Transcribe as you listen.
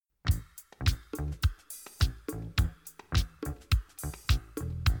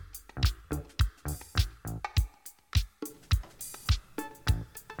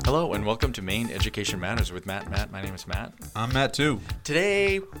Hello and welcome to Maine Education Matters with Matt. My name is Matt. I'm Matt too.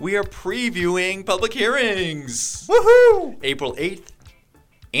 Today we are previewing public hearings. Woohoo! April 8th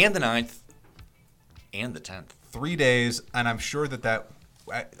and the 9th and the 10th. 3 days, and I'm sure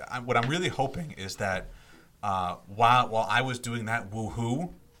what I'm really hoping is that while I was doing that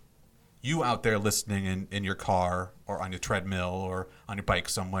woohoo, you out there listening in your car or on your treadmill or on your bike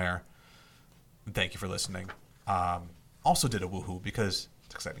somewhere, thank you for listening. Also did a woohoo because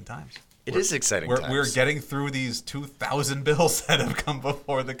it's exciting times. It is exciting times. We're getting through these 2,000 bills that have come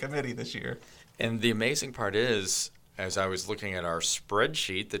before the committee this year. And the amazing part is, as I was looking at our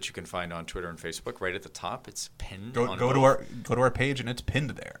spreadsheet that you can find on Twitter and Facebook, right at the top, it's pinned on Go to our page and it's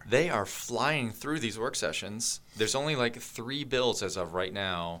pinned there. They are flying through these work sessions. There's only like 3 bills as of right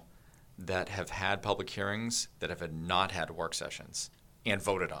now that have had public hearings that have not had work sessions and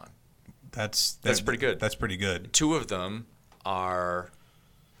voted on. That's pretty good. That's pretty good. 2 of them are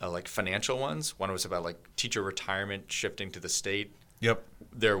like financial ones. One was about like teacher retirement shifting to the state. Yep.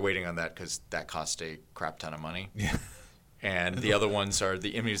 They're waiting on that because that cost a crap ton of money. Yeah. And the other ones are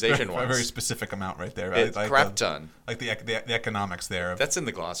the immunization ones. A very specific amount right there. It's crap ton. Like the economics there. That's in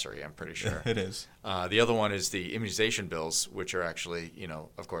the glossary, I'm pretty sure. It is. The other one is the immunization bills, which are actually,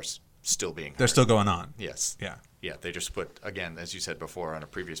 of course, still being heard. They're still going on. Yes. Yeah. Yeah, they just put, again, as you said before on a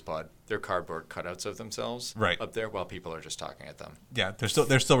previous pod, they're cardboard cutouts of themselves up there while people are just talking at them. Yeah,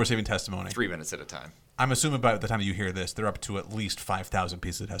 they're still receiving testimony. 3 minutes at a time. I'm assuming by the time you hear this, they're up to at least 5,000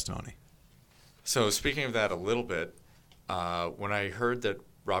 pieces of testimony. So speaking of that a little bit, when I heard that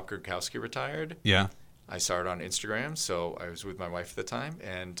Rob Gronkowski retired, I saw it on Instagram, so I was with my wife at the time,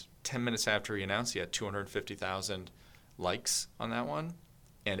 and 10 minutes after he announced, he had 250,000 likes on that one.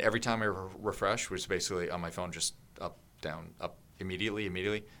 And every time I refresh, which is basically on my phone, just up, down, up, immediately,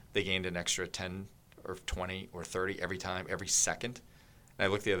 they gained an extra 10 or 20 or 30 every time, every second. And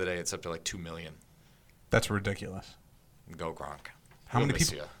I looked the other day, it's up to like 2 million. That's ridiculous. Go Gronk. How many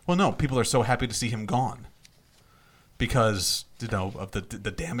people? Well, no, people are so happy to see him gone because, of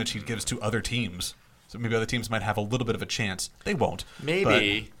the damage he gives to other teams. So maybe other teams might have a little bit of a chance. They won't.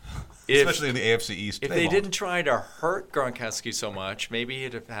 Maybe. Especially in the AFC East. If they didn't try to hurt Gronkowski so much, maybe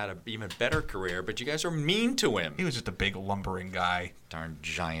he'd have had an even better career, but you guys are mean to him. He was just a big lumbering guy. Darn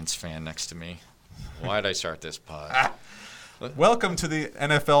Giants fan next to me. Why'd I start this pod? Welcome to the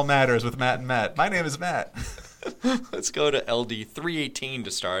NFL Matters with Matt and Matt. My name is Matt. Let's go to LD 318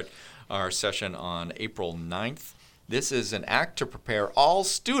 to start our session on April 9th. This is an act to prepare all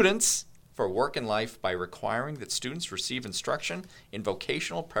students for work and life by requiring that students receive instruction in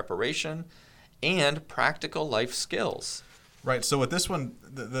vocational preparation and practical life skills. Right. So with this one,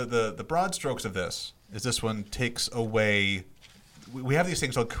 the broad strokes of this one takes away. We have these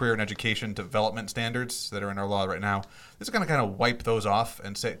things called career and education development standards that are in our law right now. This is going to kind of wipe those off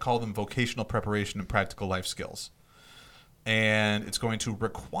and call them vocational preparation and practical life skills. And it's going to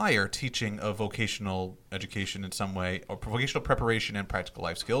require teaching of vocational education in some way, or vocational preparation and practical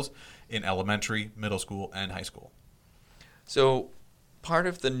life skills in elementary, middle school, and high school. So part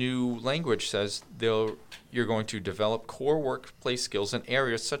of the new language says you're going to develop core workplace skills in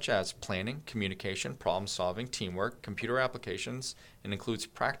areas such as planning, communication, problem solving, teamwork, computer applications, and includes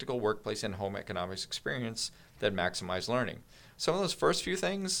practical workplace and home economics experience that maximize learning. Some of those first few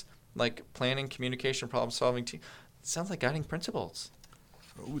things, like planning, communication, problem solving, sounds like guiding principles.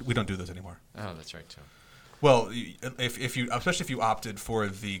 We don't do those anymore. Oh, that's right too. Well, especially if you opted for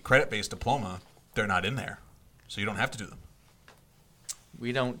the credit-based diploma, they're not in there, so you don't have to do them.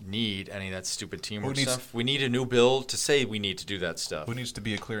 We don't need any of that stupid teamwork stuff. We need a new bill to say we need to do that stuff. Who needs to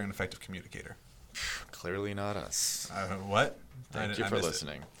be a clear and effective communicator? Clearly not us. What? Thank you for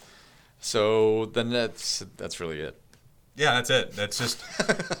listening. So then that's really it. Yeah, that's it. That's just.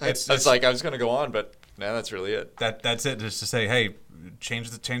 It's like I was going to go on, but. No, that's really it. That's it. Just to say, hey, change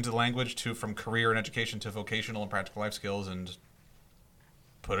the language from career and education to vocational and practical life skills, and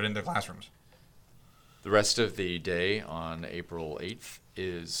put it into classrooms. The rest of the day on April 8th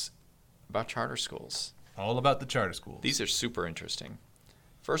is about charter schools. All about the charter schools. These are super interesting.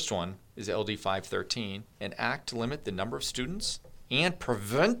 First one is LD 513, an act to limit the number of students and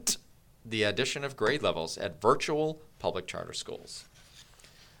prevent the addition of grade levels at virtual public charter schools.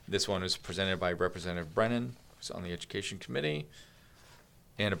 This one is presented by Representative Brennan, who's on the Education Committee,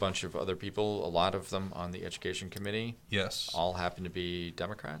 and a bunch of other people, a lot of them on the Education Committee. Yes. All happen to be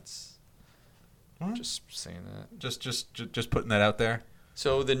Democrats. What? Just saying that. Just putting that out there.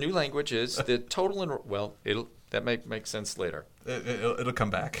 So the new language is the total that might make sense later. It'll come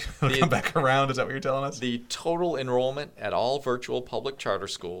back. It'll come back around. Is that what you're telling us? The total enrollment at all virtual public charter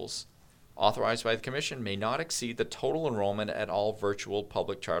schools authorized by the Commission may not exceed the total enrollment at all virtual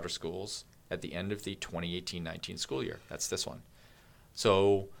public charter schools at the end of the 2018-19 school year. That's this one.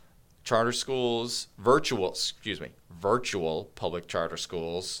 So charter schools, virtual public charter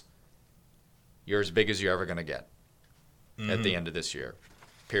schools, you're as big as you're ever going to get at the end of this year.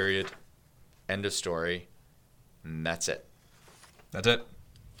 Period. End of story. And that's it. That's it.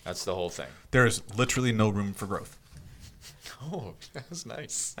 That's the whole thing. There's literally no room for growth. Oh, that was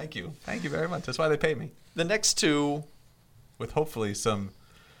nice. Thank you. Thank you very much. That's why they pay me. The next two. With hopefully some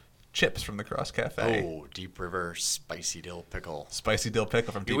chips from the Cross Cafe. Oh, Deep River Spicy Dill Pickle. Spicy Dill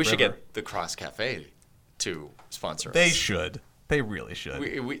Pickle from Deep River. We should get the Cross Cafe to sponsor us. They should. They really should.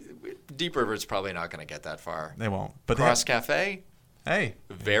 Deep River's probably not going to get that far. They won't. But Cross Cafe? Hey.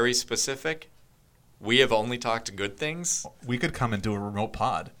 Very specific. We have only talked good things. We could come and do a remote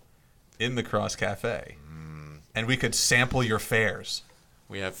pod in the Cross Cafe. And we could sample your fares.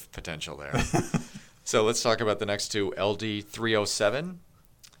 We have potential there. So let's talk about the next two. LD 307,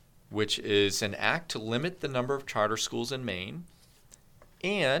 which is an act to limit the number of charter schools in Maine,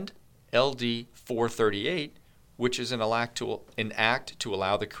 and LD 438, which is an act to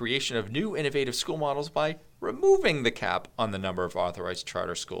allow the creation of new innovative school models by removing the cap on the number of authorized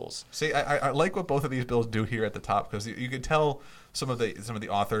charter schools. See, I like what both of these bills do here at the top, because you can tell some of the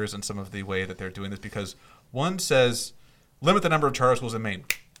authors and some of the way that they're doing this, because one says limit the number of charter schools in Maine.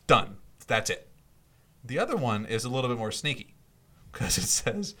 Done. That's it. The other one is a little bit more sneaky, because it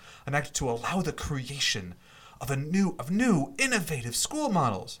says an act to allow the creation of new innovative school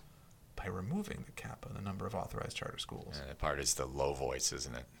models by removing the cap on the number of authorized charter schools. And that part is the low voice,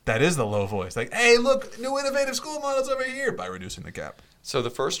 isn't it? That is the low voice. Like, hey, look, new innovative school models over here, by reducing the cap. So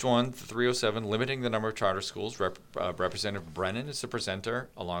the first one, the 307, limiting the number of charter schools. Representative Brennan is the presenter,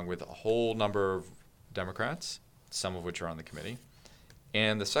 along with a whole number of Democrats, some of which are on the committee.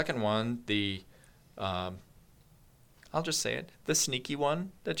 And the second one, I'll just say it, the sneaky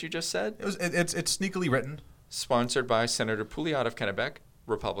one that you just said. It's sneakily written. Sponsored by Senator Pouliot of Kennebec,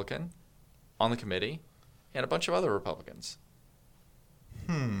 Republican, on the committee, and a bunch of other Republicans.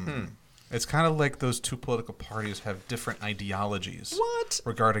 It's kind of like those two political parties have different ideologies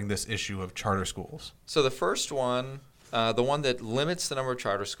regarding this issue of charter schools. So the first one, the one that limits the number of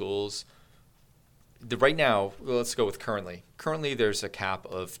charter schools, right now, let's go with currently. Currently, there's a cap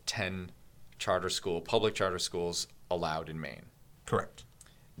of 10 public charter schools allowed in Maine. Correct.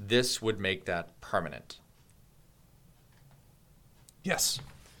 This would make that permanent. Yes.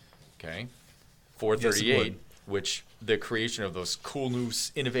 Okay. 438, which the creation of those cool new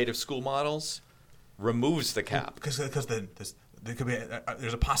innovative school models removes the cap. Because there could be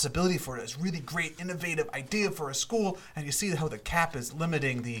there's a possibility for this really great innovative idea for a school, and you see how the cap is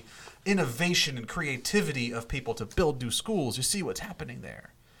limiting the innovation and creativity of people to build new schools. You see what's happening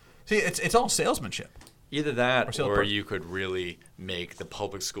there. See, it's all salesmanship. Either that, or you could really make the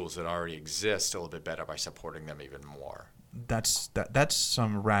public schools that already exist a little bit better by supporting them even more. That's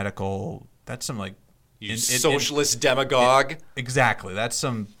some radical. That's some like socialist demagogue. Exactly. That's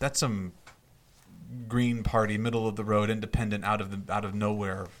some Green Party, middle of the road, independent, out of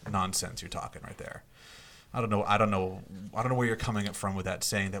nowhere nonsense you're talking right there. I don't know where you're coming from with that,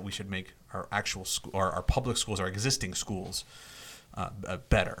 saying that we should make our actual school, or our public schools, our existing schools,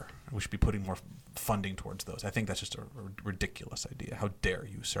 better. We should be putting more funding towards those. I think that's just a ridiculous idea. How dare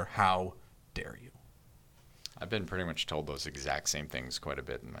you, sir? How dare you? I've been pretty much told those exact same things quite a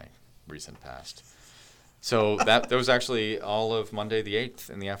bit in my recent past. So that was actually all of Monday the 8th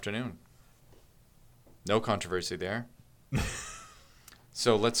in the afternoon. No controversy there.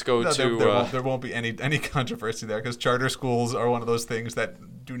 So let's go to... There won't be any controversy there, because charter schools are one of those things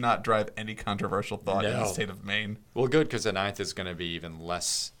that do not drive any controversial thought in the state of Maine. Well, good, because the 9th is going to be even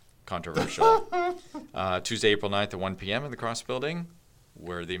less controversial. Tuesday, April 9th at 1 p.m. in the Cross Building,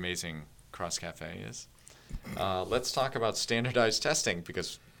 where the amazing Cross Cafe is. Let's talk about standardized testing,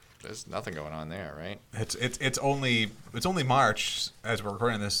 because there's nothing going on there, right? It's only March as we're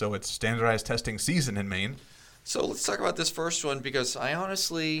recording this, so it's standardized testing season in Maine. So let's talk about this first one, because I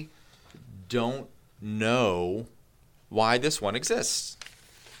honestly don't know why this one exists.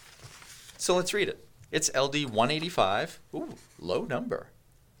 So let's read it. It's LD 185. Ooh, low number.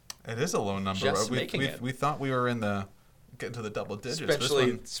 It is a low number. Just making it. We thought we were getting to the double digits.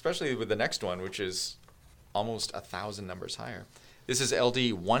 Especially with the next one, which is almost 1,000 numbers higher. This is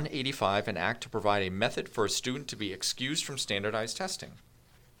LD 185, an act to provide a method for a student to be excused from standardized testing.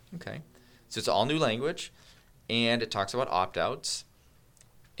 Okay. So it's all new language, and it talks about opt-outs,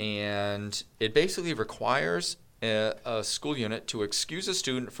 and it basically requires a school unit to excuse a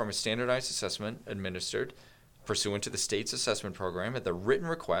student from a standardized assessment administered pursuant to the state's assessment program at the written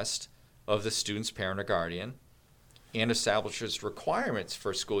request of the student's parent or guardian and establishes requirements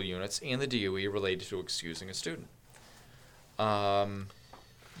for school units and the DOE related to excusing a student.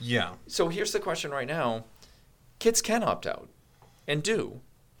 Yeah. So here's the question right now. Kids can opt out and do.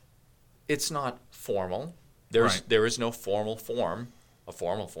 It's not formal. There is no formal form, a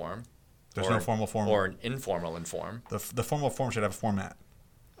formal form. There's no formal form. Or an informal form. The formal form should have a format.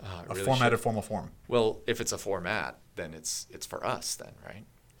 A really formatted formal form. Well, if it's a format, then it's for us then, right?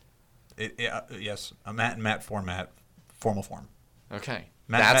 Yes, a Matt format, formal form. Okay.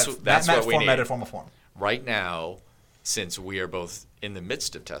 That's what we formatted need. Formal form. Right now, since we are both in the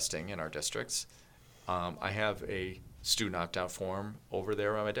midst of testing in our districts, I have a student opt-out form over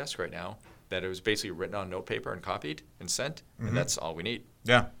there on my desk right now that it was basically written on notepaper and copied and sent, and that's all we need.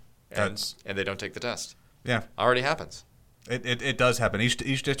 Yeah. And they don't take the test. Yeah. Already happens. It does happen. Each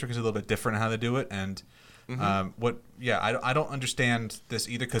district is a little bit different in how they do it, and I don't understand this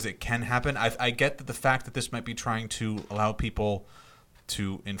either because it can happen. I get that the fact that this might be trying to allow people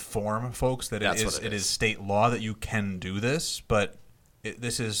to inform folks that it is state law that you can do this, but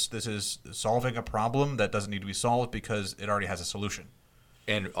this is solving a problem that doesn't need to be solved because it already has a solution.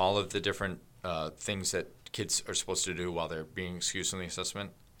 And all of the different things that kids are supposed to do while they're being excused from the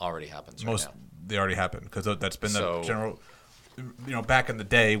assessment already happens right now. They already happen because that's been the general. Back in the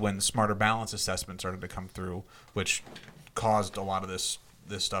day when Smarter Balance assessment started to come through, which caused a lot of this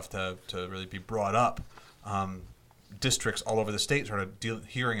stuff to really be brought up. Districts all over the state started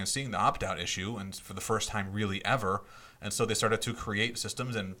hearing and seeing the opt-out issue, and for the first time really ever. And so they started to create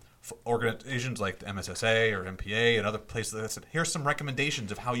systems, and organizations like the MSSA or MPA and other places that said, here's some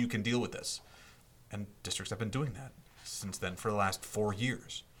recommendations of how you can deal with this. And districts have been doing that since then for the last 4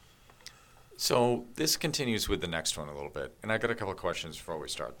 years. So this continues with the next one a little bit. And I got a couple of questions before we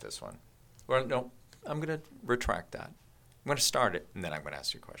start this one. Well, no, I'm going to retract that. I'm going to start it, and then I'm going to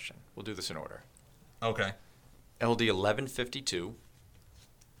ask you a question. We'll do this in order. Okay. LD 1152.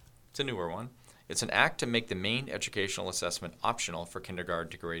 It's a newer one. It's an act to make the main educational assessment optional for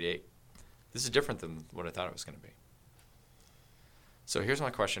kindergarten to grade 8. This is different than what I thought it was going to be. So here's my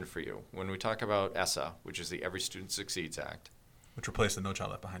question for you. When we talk about ESSA, which is the Every Student Succeeds Act. Which replaced the No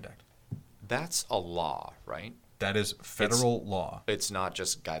Child Left Behind Act. That's a law, right? That is federal law. It's not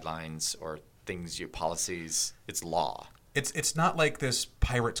just guidelines or policies. It's law. It's not like this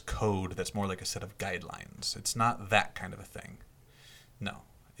pirate's code that's more like a set of guidelines. It's not that kind of a thing. No.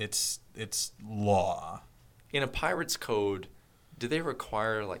 It's law. In a pirate's code, do they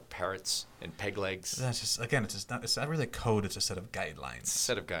require like parrots and peg legs? That's just it's not really a code, it's a set of guidelines. It's a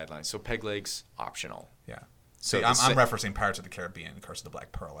set of guidelines. So peg legs optional. Yeah. So I'm referencing Pirates of the Caribbean, Curse of the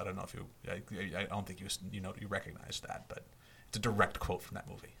Black Pearl. I don't know if I don't think you recognize that, but it's a direct quote from that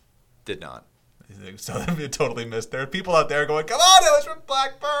movie. Did not. So you totally missed. There are people out there going, "Come on, it was from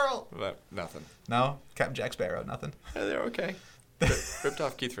Black Pearl." But nothing. No, Captain Jack Sparrow, nothing. Yeah, they're okay. Ripped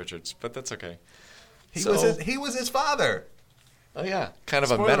off Keith Richards, but that's okay. He was his father. Oh yeah, kind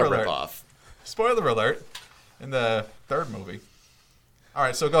of a meta ripoff. Spoiler alert! In the third movie. All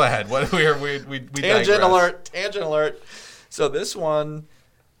right, so go ahead. What we tangent alert! Tangent alert! So this one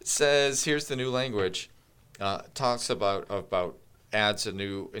says, here's the new language. Talks about adds a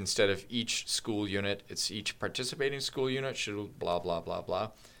new, instead of each school unit, it's each participating school unit should blah blah blah blah.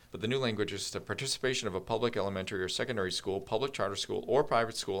 But the new language is the participation of a public elementary or secondary school, public charter school, or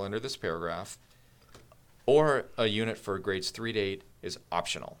private school under this paragraph, or a unit for grades 3 to 8 is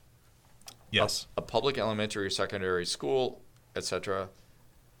optional. Yes. A public elementary or secondary school, etc.,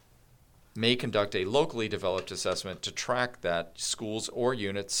 may conduct a locally developed assessment to track that school's or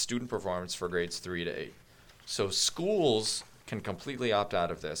unit's student performance for grades 3 to 8. So schools can completely opt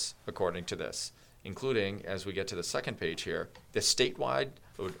out of this, according to this, including, as we get to the second page here, the statewide.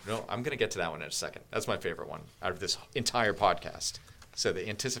 No, I'm going to get to that one in a second. That's my favorite one out of this entire podcast. So the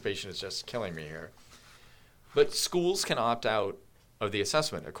anticipation is just killing me here. But schools can opt out of the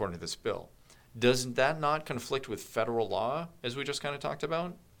assessment, according to this bill. Does that not conflict with federal law, as we just kind of talked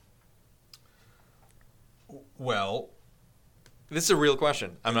about? Well, this is a real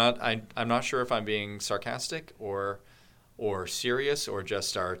question. I'm not sure if I'm being sarcastic or serious or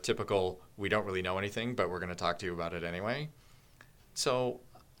just our typical we don't really know anything, but we're going to talk to you about it anyway. So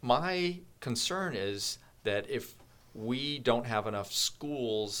my concern is that if we don't have enough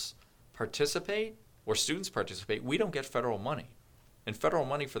schools participate or students participate, we don't get federal money. And federal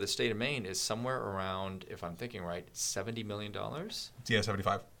money for the state of Maine is somewhere around, if I'm thinking right, $70 million? Yeah,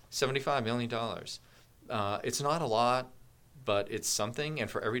 75. $75 million. It's not a lot, but it's something. And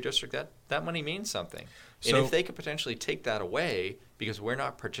for every district, that money means something. And if they could potentially take that away because we're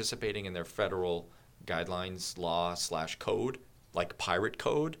not participating in their federal guidelines, law /code, like pirate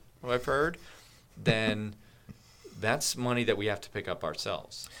code, I've heard, then that's money that we have to pick up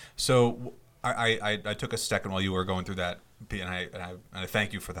ourselves. So I took a second while you were going through that, and I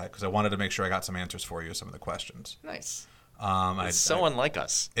thank you for that, because I wanted to make sure I got some answers for you, some of the questions. Nice. It's so unlike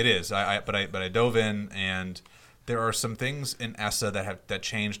us. It is. But I dove in, and there are some things in ESSA that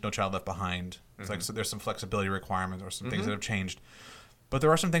changed. No Child Left Behind. It's like, so there's some flexibility requirements or some things that have changed, but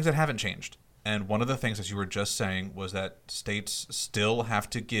there are some things that haven't changed. And one of the things, as you were just saying, was that states still have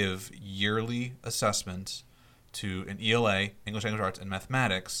to give yearly assessments to an ELA, English Language Arts, and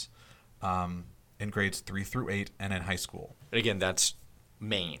Mathematics, in grades 3 through 8 and in high school. And again, that's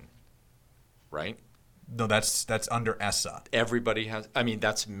Maine, right? No, that's under ESSA. Everybody has. I mean,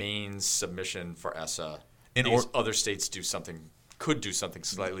 that's Maine's submission for ESSA. Other states could do something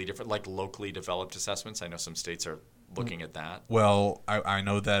slightly different, like locally developed assessments. I know some states are looking at that. Well, I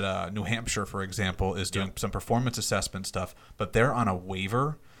know that New Hampshire, for example, is doing some performance assessment stuff, but they're on a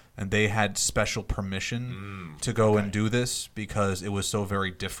waiver, and they had special permission to go and do this because it was so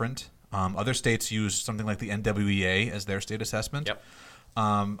very different. Other states use something like the NWEA as their state assessment. Yep.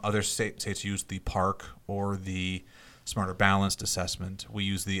 Other states use the PARC or the Smarter Balanced assessment. We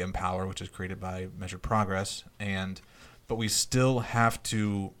use the Empower, which is created by Measured Progress, but we still have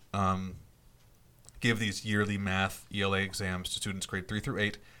to give these yearly math ELA exams to students grade 3 through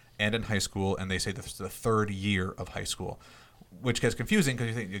 8 and in high school, and they say this is the third year of high school, which gets confusing because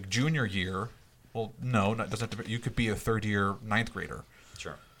you think like, junior year. Well, no, it doesn't have to be. You could be a third year ninth grader.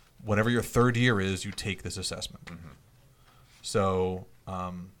 Sure. Whatever your third year is, you take this assessment. So,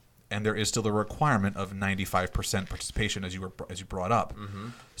 and there is still a requirement of 95% participation, as you brought up.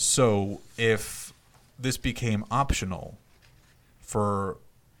 So, if this became optional for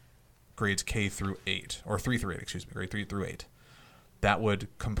grades K through 8, or 3 through 8, grade 3 through 8, that would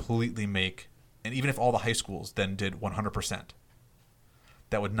completely make, and even if all the high schools then did 100%,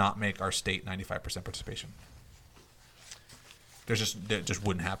 that would not make our state 95% participation. That just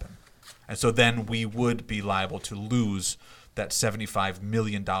wouldn't happen. And so then we would be liable to lose that $75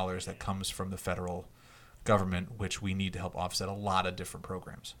 million that comes from the federal government, which we need to help offset a lot of different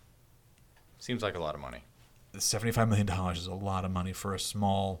programs. Seems like a lot of money. $75 million is a lot of money for a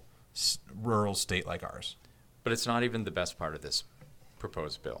small rural state like ours. But it's not even the best part of this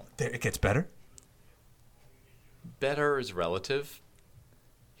proposed bill. It gets better? Better is relative.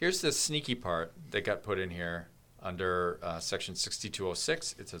 Here's the sneaky part that got put in here under Section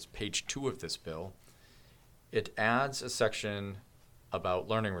 6206. It says page 2 of this bill. It adds a section about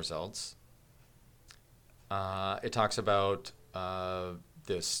learning results. It talks about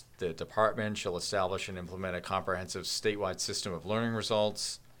the department shall establish and implement a comprehensive statewide system of learning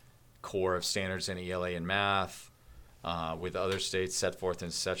results, core of standards in ELA and math, with other states set forth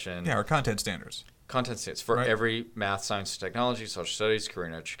in section. Yeah, our content standards. Content standards for every math, science, technology, social studies, career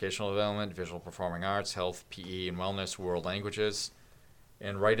and educational development, visual performing arts, health, PE and wellness, world languages.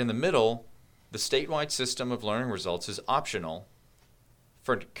 And right in the middle, the statewide system of learning results is optional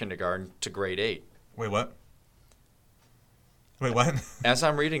for kindergarten to grade 8. Wait, what? Wait, what? As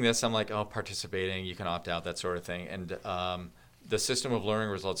I'm reading this, I'm like, participating, you can opt out, that sort of thing. And the system of learning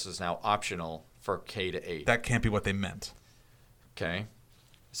results is now optional for K to 8. That can't be what they meant. Okay.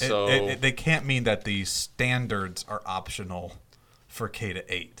 So they can't mean that the standards are optional for K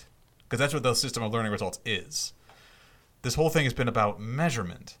to 8, because that's what the system of learning results is. This whole thing has been about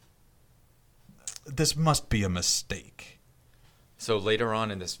measurement. This must be a mistake. So later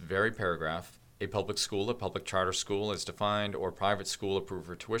on in this very paragraph, a public school, a public charter school as defined, or private school approved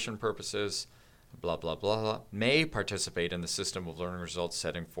for tuition purposes, blah, blah, blah, may participate in the system of learning results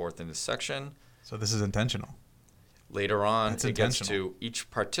setting forth in this section. So this is intentional. Later on, it gets to each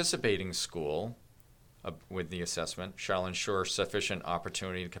participating school with the assessment shall ensure sufficient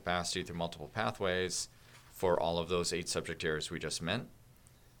opportunity and capacity through multiple pathways for all of those 8 subject areas we just meant.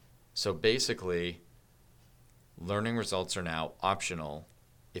 So basically, learning results are now optional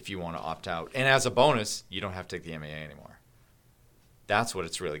if you want to opt out. And as a bonus, you don't have to take the MAA anymore. That's what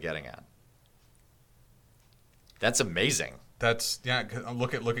it's really getting at. That's amazing. That's, yeah,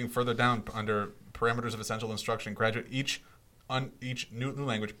 looking further down under parameters of essential instruction, graduate each new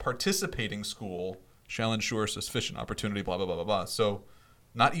language participating school shall ensure sufficient opportunity, blah, blah, blah, blah, blah. So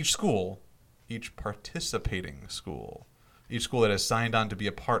not each school, each participating school. Each school that has signed on to be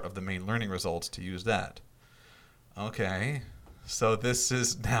a part of the main learning results to use that. Okay. So this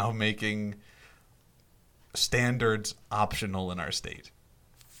is now making standards optional in our state.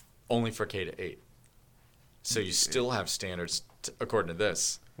 Only for K to 8. So you still have standards, according to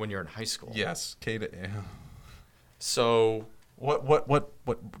this, when you're in high school. Yes, K to 8. So what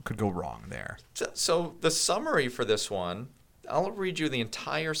could go wrong there? So the summary for this one, I'll read you the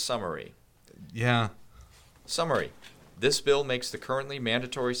entire summary. Yeah. Summary. This bill makes the currently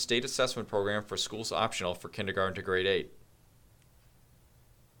mandatory state assessment program for schools optional for kindergarten to grade 8.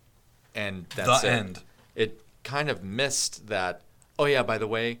 And that's the end. It kind of missed that, oh yeah, by the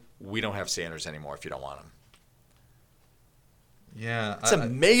way, we don't have standards anymore if you don't want them. Yeah. It's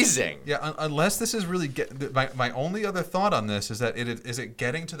amazing. Yeah, unless this is really... My only other thought on this is that is it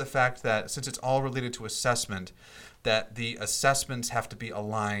getting to the fact that, since it's all related to assessment, that the assessments have to be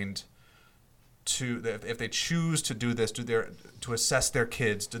aligned to... If they choose to do this, to assess their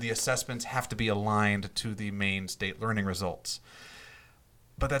kids, do the assessments have to be aligned to the main state learning results?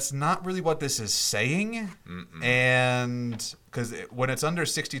 But that's not really what this is saying. Mm-mm. And because when it's under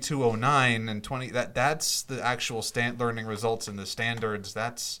 6209 and 20, that's the actual learning results and the standards.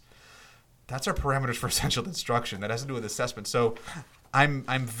 That's our parameters for essential instruction. That has to do with assessment. So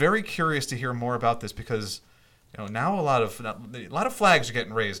I'm very curious to hear more about this, because now a lot of flags are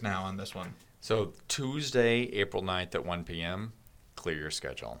getting raised now on this one. So Tuesday, April 9th at 1 p.m., clear your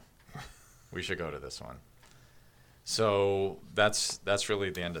schedule. We should go to this one. So that's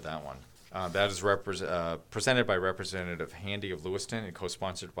really the end of that one. That is presented by Representative Handy of Lewiston and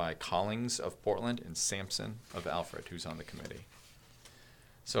co-sponsored by Collings of Portland and Sampson of Alfred, who's on the committee.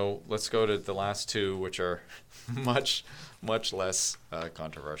 So let's go to the last two, which are much, much less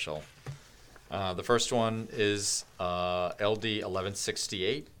controversial. The first one is LD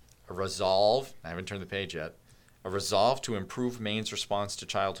 1168, a resolve. I haven't turned the page yet. A resolve to improve Maine's response to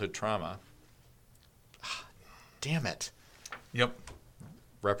childhood trauma. Damn it. Yep.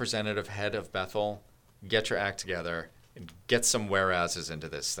 Representative Head of Bethel, get your act together and get some whereases into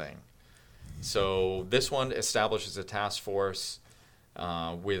this thing. So this one establishes a task force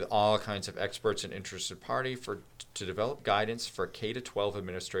with all kinds of experts and interested party to develop guidance for K-12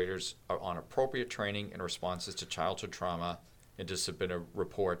 administrators on appropriate training and responses to childhood trauma, and to submit a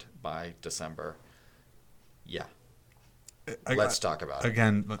report by December. Yeah. Let's talk about it.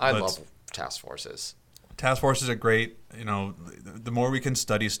 Again, I love task forces. Task forces are great. The more we can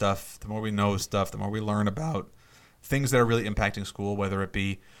study stuff, the more we know stuff, the more we learn about things that are really impacting school, whether it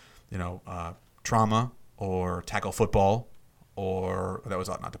be, trauma or tackle football, or that was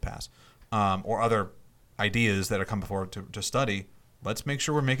ought not to pass, or other ideas that are coming forward to study. Let's make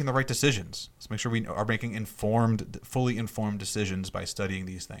sure we're making the right decisions. Let's make sure we are making fully informed decisions by studying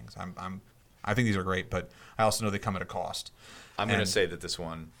these things. I think these are great, but I also know they come at a cost. I'm going to say that this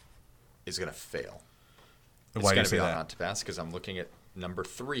one is going to fail. Why do you It's say going to be that? not to pass because I'm looking at number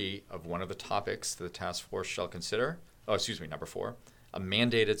 3 of one of the topics that the task force shall consider. Number 4, a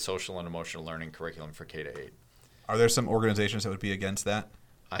mandated social and emotional learning curriculum for K-8. Are there some organizations that would be against that?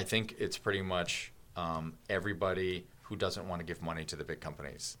 I think it's pretty much everybody who doesn't want to give money to the big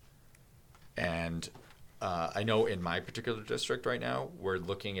companies. And I know in my particular district right now, we're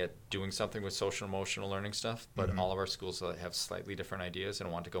looking at doing something with social and emotional learning stuff, but all of our schools have slightly different ideas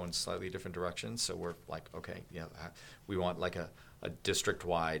and want to go in slightly different directions. So we're like, okay, yeah, we want like a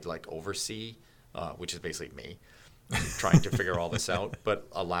district-wide oversee, which is basically me, trying to figure all this out, but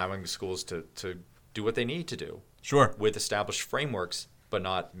allowing schools to do what they need to do. Sure. With established frameworks, but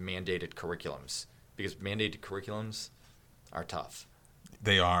not mandated curriculums, because mandated curriculums are tough.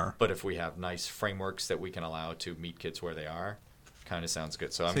 They are. But if we have nice frameworks that we can allow to meet kids where they are, kind of sounds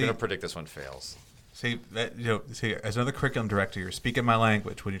good. So I'm going to predict this one fails. See, as another curriculum director, you're speaking my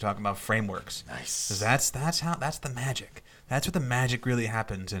language when you're talking about frameworks. Nice. 'Cause that's the magic. That's what the magic really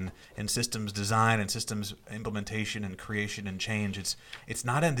happens in systems design and systems implementation and creation and change. It's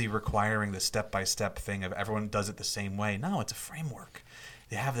not in the requiring the step-by-step thing of everyone does it the same way. No, it's a framework.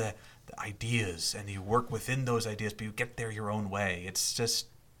 You have the ideas and you work within those ideas, but you get there your own way. It's just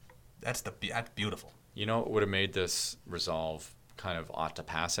that's beautiful. You know what would have made this resolve kind of ought to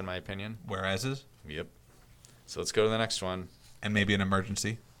pass, in my opinion? Whereases? Yep. So let's go to the next one. And maybe an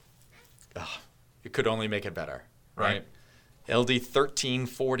emergency. It could only make it better, Right. LD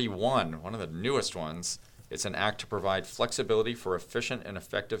 1341, one of the newest ones. It's an act to provide flexibility for efficient and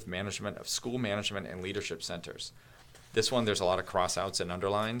effective management of school management and leadership centers. This one, there's a lot of cross-outs and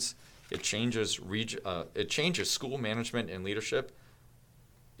underlines. It changes school management and leadership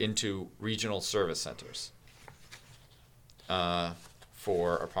into regional service centers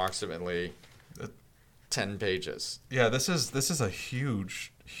for approximately 10 pages. Yeah, this is a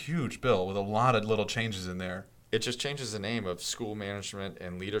huge bill with a lot of little changes in there. It just changes the name of school management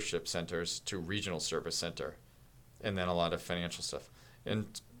and leadership centers to regional service center, and then a lot of financial stuff.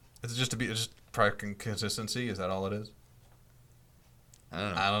 And Is it just probably consistency? Is that all it is?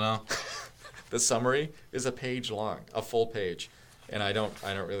 I don't know. The summary is a page long, a full page, and I don't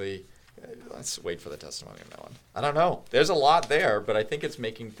really Let's wait for the testimony on that one. I don't know. There's a lot there, but I think it's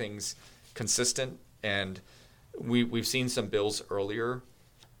making things consistent. And we've seen some bills earlier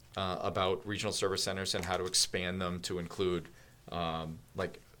about regional service centers and how to expand them to include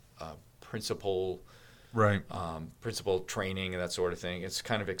principal training and that sort of thing. It's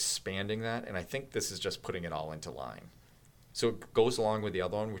kind of expanding that, and I think this is just putting it all into line. So it goes along with the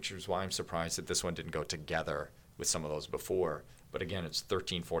other one, which is why I'm surprised that this one didn't go together with some of those before. But again, it's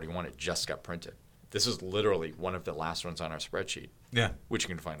 1341. It just got printed. This is literally one of the last ones on our spreadsheet. Yeah. Which you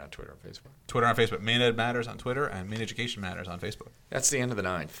can find on Twitter and Facebook. Twitter and Facebook. Maine Ed Matters on Twitter and Maine Education Matters on Facebook. That's the end of the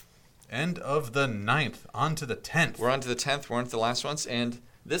 9th. End of the 9th. On to the 10th. We're on to the 10th. We're on to the last ones. And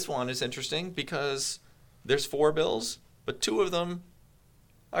this one is interesting because there's 4 bills, but 2 of them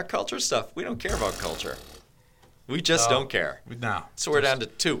are culture stuff. We don't care about culture. We just don't care. No. So we're down to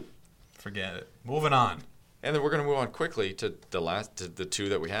 2. Forget it. Moving on. And then we're going to move on quickly to the 2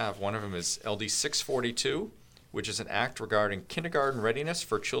 that we have. One of them is LD 642, which is an act regarding kindergarten readiness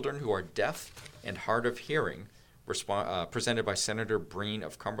for children who are deaf and hard of hearing, presented by Senator Breen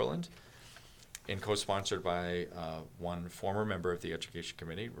of Cumberland and co-sponsored by one former member of the Education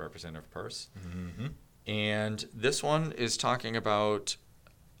Committee, Representative Peirce. Mm-hmm. And this one is talking about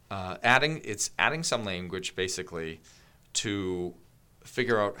adding some language basically to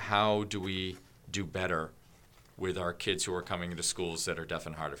figure out how do we do better with our kids who are coming into schools that are deaf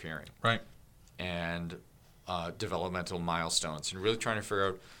and hard of hearing. Right. And developmental milestones, and really trying to figure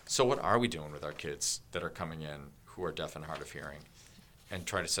out, so what are we doing with our kids that are coming in who are deaf and hard of hearing, and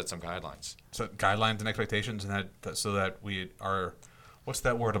try to set some guidelines. So guidelines and expectations, and that so that we are, what's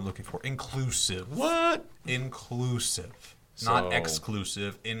that word I'm looking for? Inclusive. What? Inclusive. Not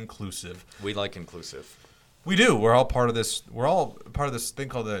exclusive, inclusive. We like inclusive. We do. We're all part of this. We're all part of this thing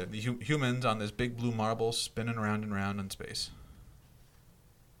called the humans on this big blue marble spinning around and around in space.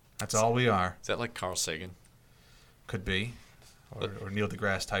 That's all we are. Is that like Carl Sagan? Could be. Or Neil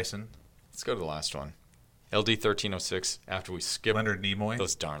deGrasse Tyson. Let's go to the last one. LD 1306, after we skip Leonard Nimoy.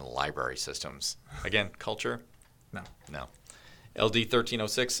 Those darn library systems. Again, culture? No. LD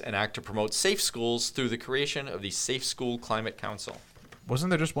 1306, an act to promote safe schools through the creation of the Safe School Climate Council.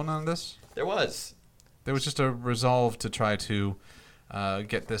 Wasn't there just one on this? There was. There was just a resolve to try to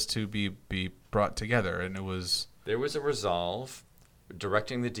get this to be brought together, and it was... There was a resolve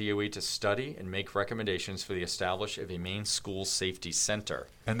directing the DOE to study and make recommendations for the establishment of a Maine School Safety Center.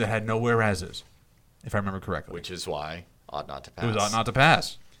 And that had no whereases, if I remember correctly. Which is why ought not to pass. It was ought not to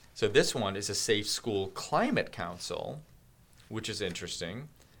pass. So this one is a Safe School Climate Council, which is interesting.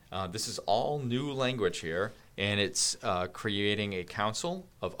 This is all new language here, and it's creating a council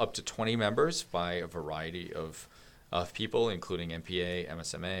of up to 20 members by a variety of people, including MPA,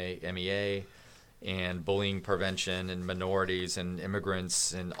 MSMA, MEA, and bullying prevention, and minorities, and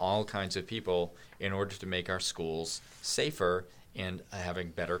immigrants, and all kinds of people, in order to make our schools safer and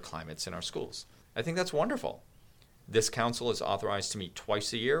having better climates in our schools. I think that's wonderful. This council is authorized to meet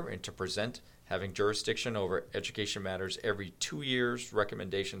twice a year and to present, having jurisdiction over education matters every 2 years,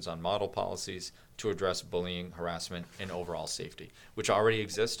 recommendations on model policies to address bullying, harassment, and overall safety, which already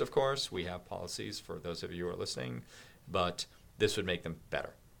exist, of course. We have policies for those of you who are listening, but this would make them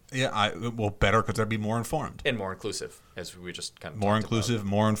better. Yeah, better because they'd be more informed. And more inclusive, as we just kind of more inclusive,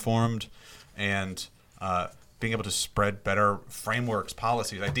 more informed, and being able to spread better frameworks,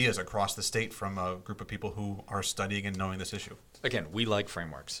 policies, ideas across the state from a group of people who are studying and knowing this issue. Again, we like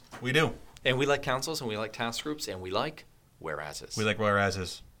frameworks. We do. And we like councils, and we like task groups, and we like whereases. We like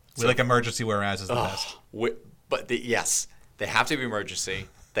whereases. We like emergency whereases the best. Yes, they have to be emergency.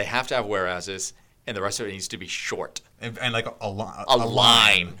 They have to have whereases, and the rest of it needs to be short. And like a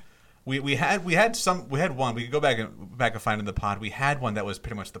line. We had one. We could go back and find in the pod. We had one that was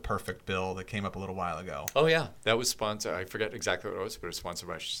pretty much the perfect bill that came up a little while ago. Oh yeah, that was sponsored. I forget exactly what it was, but it was sponsored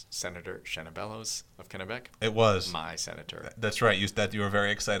by Senator Shanna Bellows of Kennebec. It was my senator. That's right. You were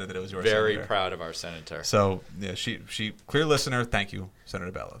very excited that it was your very senator. Proud of our senator. So yeah, she clear listener. Thank you,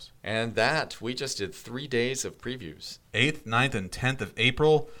 Senator Bellows. And that we just did 3 days of previews. 8th, 9th, and 10th of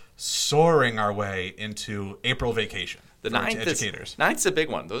April, soaring our way into April vacation. The 9th's a big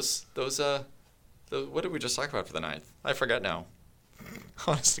one. Those what did we just talk about for the 9th? I forgot now.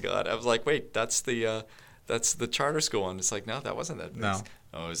 Honest to God, I was like, wait, that's the charter school one. It's like, no, that wasn't that big. No.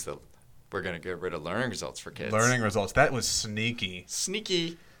 Oh, it was we're gonna get rid of learning results for kids. Learning results. That was sneaky.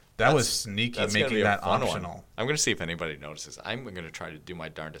 That was sneaky, making that optional. One. I'm gonna see if anybody notices. I'm gonna try to do my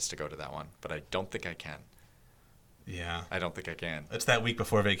darndest to go to that one, but I don't think I can. Yeah. I don't think I can. It's that week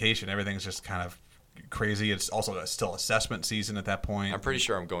before vacation. Everything's just kind of crazy. It's also still assessment season at that point. I'm pretty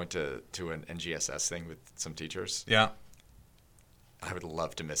sure I'm going to an NGSS thing with some teachers. Yeah. I would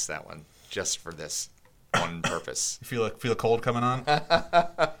love to miss that one just for this one purpose. You feel a cold coming on?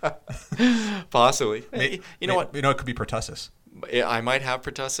 Possibly. You know what? You know, it could be pertussis. I might have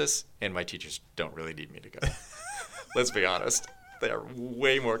pertussis, and my teachers don't really need me to go. Let's be honest. They are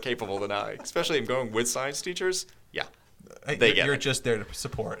way more capable than I, especially I'm going with science teachers. Yeah, you're just there to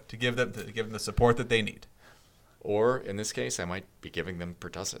support, to give them the support that they need. Or in this case, I might be giving them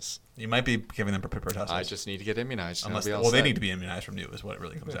pertussis. You might be giving them pertussis. I just need to get immunized. They need to be immunized from you, is what it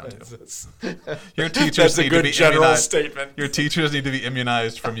really comes down to. Your teachers That's a need good to be general immunized. statement. Your teachers need to be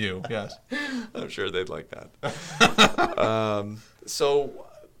immunized from you. Yes, I'm sure they'd like that. So,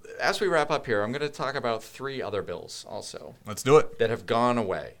 as we wrap up here, I'm going to talk about 3 other bills also. Let's do it. That have gone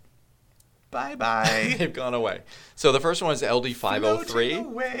away. Bye-bye. They've gone away. So the first one is LD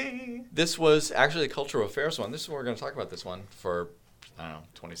 503. This was actually a cultural affairs one. This is what we're going to talk about this one for,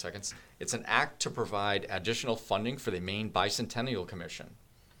 20 seconds. It's an act to provide additional funding for the Maine Bicentennial Commission.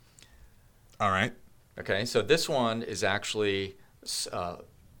 All right. Okay, so this one is actually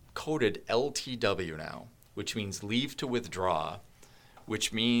coded LTW now, which means leave to withdraw,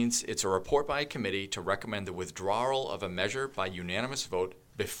 which means it's a report by a committee to recommend the withdrawal of a measure by unanimous vote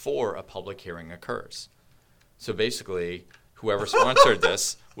before a public hearing occurs. So basically, whoever sponsored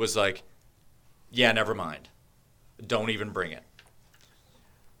this was like, yeah, never mind. Don't even bring it.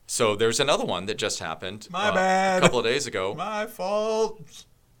 So there's another one that just happened My bad. A couple of days ago. My fault.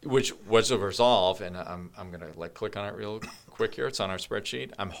 Which was a resolve, and I'm going to click on it real quick here. It's on our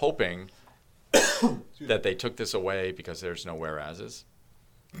spreadsheet. I'm hoping that they took this away because there's no whereases.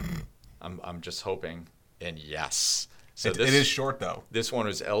 I'm just hoping, and yes. So it is short, though. This one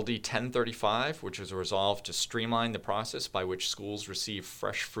is LD 1035, which was a resolve to streamline the process by which schools receive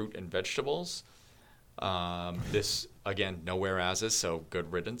fresh fruit and vegetables. This, again, no whereases, so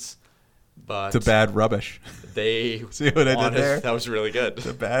good riddance. But it's a bad rubbish. They see what I did there? That was really good. It's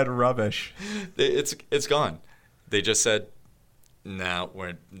a bad rubbish. It's gone. They just said, "No,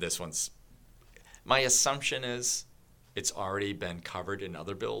 this one's." My assumption is it's already been covered in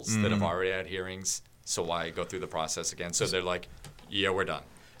other bills that have already had hearings. So why go through the process again? So they're like, "Yeah, we're done."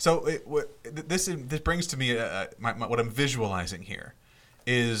 So this brings to me what I'm visualizing here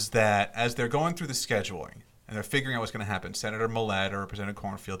is that as they're going through the scheduling. And they're figuring out what's going to happen. Senator Millett or Representative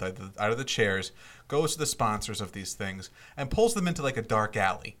Cornfield, out of the chairs, goes to the sponsors of these things and pulls them into like a dark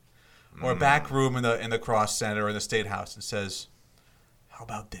alley or a back room in the Cross Center or in the State House and says, "How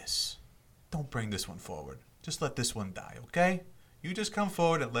about this? Don't bring this one forward. Just let this one die, okay? You just come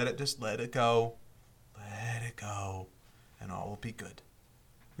forward and let it go. Let it go, and all will be good."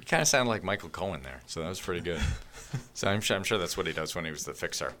 You kind of sound like Michael Cohen there, so that was pretty good. So I'm sure that's what he does when he was the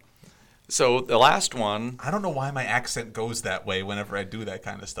fixer. So the last one. I don't know why my accent goes that way whenever I do that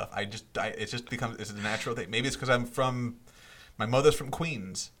kind of stuff. It just becomes it's a natural thing. Maybe it's because my mother's from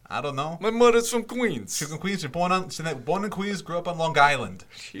Queens. I don't know. My mother's from Queens. She's from Queens. She's born in Queens, grew up on Long Island.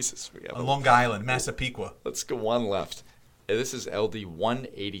 Jesus. On Long Island, Massapequa. Let's go one left. This is LD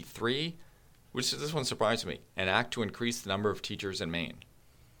 183, this one surprised me. An act to increase the number of teachers in Maine.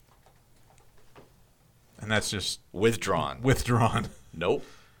 And that's just withdrawn. Nope.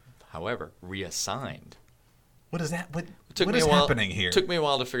 However, reassigned. What is that? What is happening here? It took me a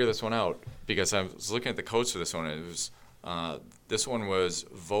while to figure this one out because I was looking at the codes for this one. It was this one was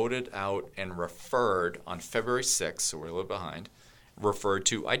voted out and referred on February 6th, so we're a little behind, referred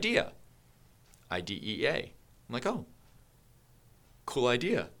to IDEA. IDEA. I'm like, oh, cool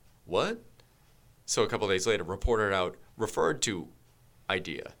idea. What? So a couple of days later, reported out, referred to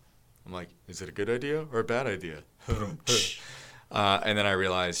IDEA. I'm like, is it a good idea or a bad idea? And then I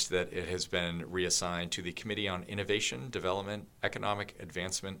realized that it has been reassigned to the Committee on Innovation, Development, Economic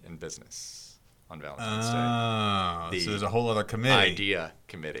Advancement, and Business on Valentine's Day. So there's a whole other committee. IDEA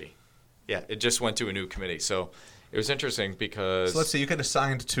committee. Yeah, it just went to a new committee. So it was interesting because... So let's say you get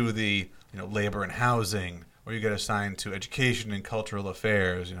assigned to the labor and housing, or you get assigned to education and cultural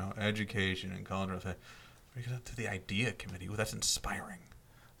affairs, education and cultural affairs. Or you get up to the IDEA committee. Ooh, that's inspiring.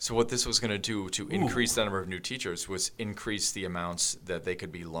 So what this was going to do to increase the number of new teachers was increase the amounts that they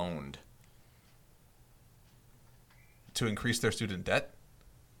could be loaned. To increase their student debt?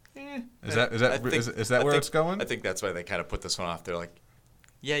 Is that where it's going? I think that's why they kind of put this one off. They're like,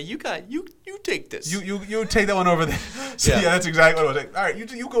 yeah, you take this. You take that one over there. So yeah, that's exactly what I was like. All right,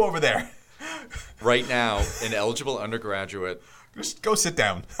 you go over there. Right now, an eligible undergraduate. Just go sit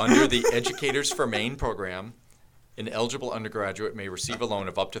down. Under the Educators for Maine program, an eligible undergraduate may receive a loan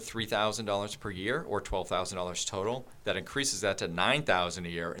of up to $3,000 per year or $12,000 total. That increases that to $9,000 a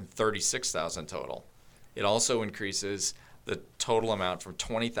year and $36,000 total. It also increases the total amount from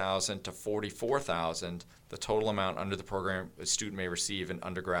 $20,000 to $44,000 the total amount under the program a student may receive in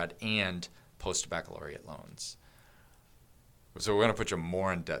undergrad and post-baccalaureate loans. So we're going to put you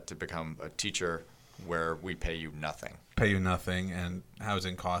more in debt to become a teacher where we pay you nothing. And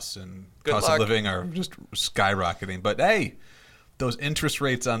housing costs and costs of living are just skyrocketing. But hey, those interest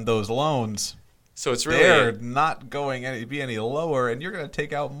rates on those loans, so it's really they're not going to be any lower, and you're going to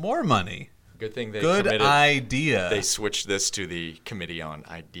take out more money. Good thing they Good committed. idea. They switched this to the Committee on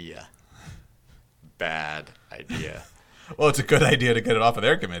Idea. Bad idea. Well, it's a good idea to get it off of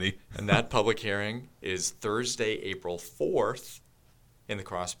their committee. And that public hearing is Thursday, April 4th in the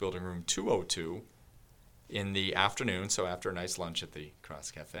Cross Building Room 202 in the afternoon, so after a nice lunch at the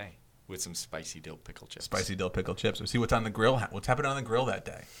Cross Cafe with some spicy dill pickle chips. Spicy dill pickle chips. We'll see what's on the grill. What's happening on the grill that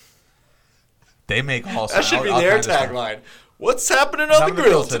day? They make all that should be their tagline. What's happening on the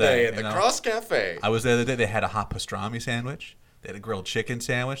grill today at the Cross Cafe? I was there the other day. They had a hot pastrami sandwich. They had a grilled chicken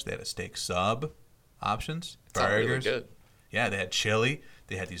sandwich. They had a steak sub options. Burgers. Really good. Yeah, they had chili.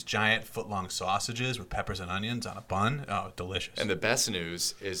 They had these giant foot-long sausages with peppers and onions on a bun. Oh, delicious. And the best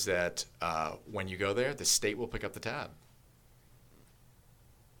news is that when you go there, the state will pick up the tab.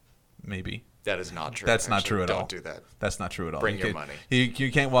 Maybe. That is not true. That's not true at all. Don't do that. That's not true at all. Bring your money.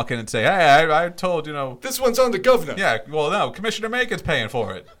 You can't walk in and say, hey, I told, This one's on the governor. Yeah, well, no, Commissioner Macon's paying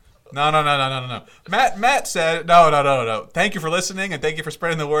for it. No. Matt said, no. Thank you for listening, and thank you for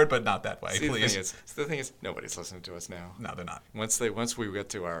spreading the word, but not that way, please. The thing is, nobody's listening to us now. No, they're not. Once we get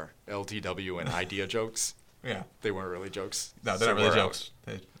to our LTW and idea jokes, yeah, they weren't really jokes. No, they're not really jokes.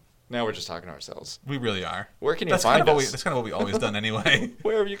 Now we're just talking to ourselves. We really are. Where can you find us? That's kind of what we've always done anyway.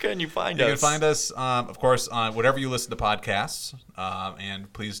 Wherever you can find us. You can find us, of course, on whatever you listen to podcasts,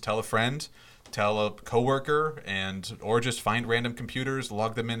 and please tell a friend. Tell a coworker, or just find random computers,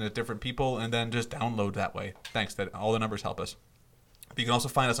 log them in at different people, and then just download that way. Thanks. That all the numbers help us. You can also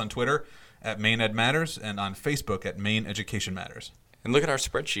find us on Twitter at Maine Ed Matters and on Facebook at Maine Education Matters. And look at our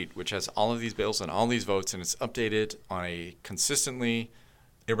spreadsheet, which has all of these bills and all these votes, and it's updated on a consistently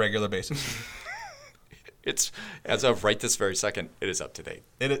irregular basis. It's as of right this very second, it is up to date.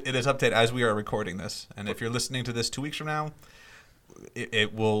 It is up to date as we are recording this, and if you're listening to this 2 weeks from now,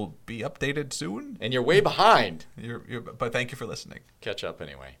 it will be updated soon. And you're way behind. But thank you for listening. Catch up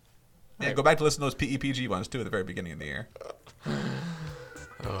anyway. Yeah, go back to listen to those PEPG ones, too, at the very beginning of the year.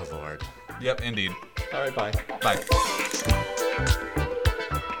 Oh, Lord. Yep, indeed. All right, bye. Bye.